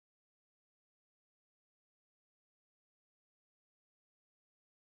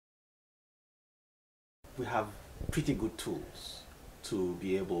we have pretty good tools to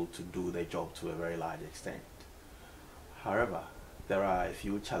be able to do the job to a very large extent. However, there are a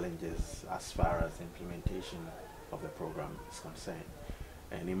few challenges as far as implementation of the program is concerned.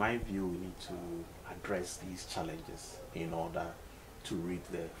 And in my view, we need to address these challenges in order to reap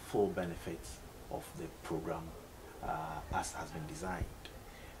the full benefits of the program as has been designed.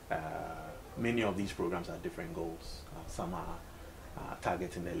 Uh, Many of these programs have different goals. Some are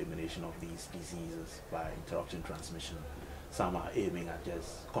targeting the elimination of these diseases by interrupting transmission. Some are aiming at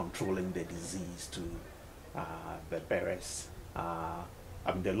just controlling the disease to the barest,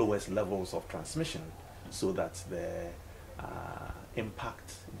 the lowest levels of transmission, so that the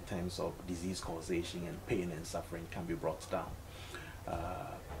impact in terms of disease causation and pain and suffering can be brought down.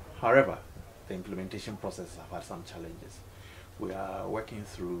 However, the implementation process have had some challenges. We are working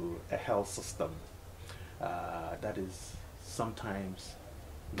through a health system that is sometimes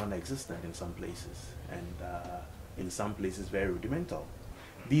non-existent in some places, and in some places very rudimental.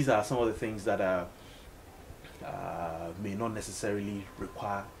 These are some of the things that are may not necessarily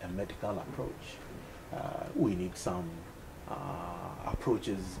require a medical approach. We need some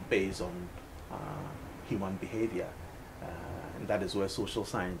approaches based on human behavior, and that is where social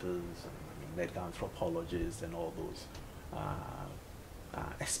scientists, medical anthropologists, and all those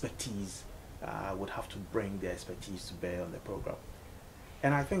expertise would have to bring their expertise to bear on the program.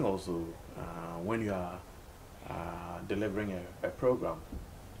 And I think also when you are delivering a program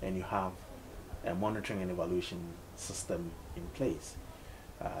and you have a monitoring and evaluation system in place,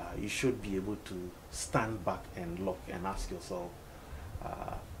 you should be able to stand back and look and ask yourself,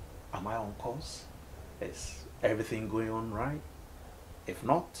 am I on course? Is everything going on right? If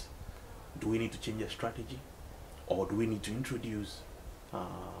not, do we need to change the strategy? Or do we need to introduce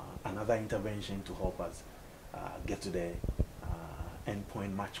another intervention to help us get to the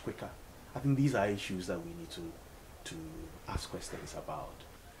endpoint much quicker? I think these are issues that we need to ask questions about.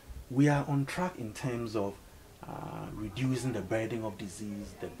 We are on track in terms of reducing the burden of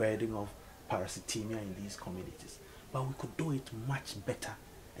disease, the burden of parasitemia in these communities. But we could do it much better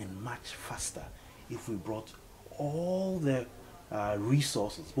and much faster if we brought all the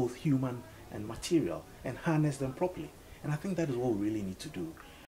resources, both human and material, and harness them properly. And I think that is what we really need to do.